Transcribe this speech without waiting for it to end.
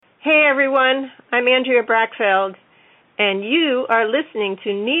Hey everyone, I'm Andrea Brachfeld, and you are listening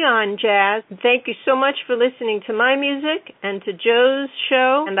to Neon Jazz. Thank you so much for listening to my music and to Joe's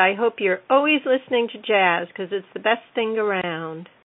show, and I hope you're always listening to jazz because it's the best thing around.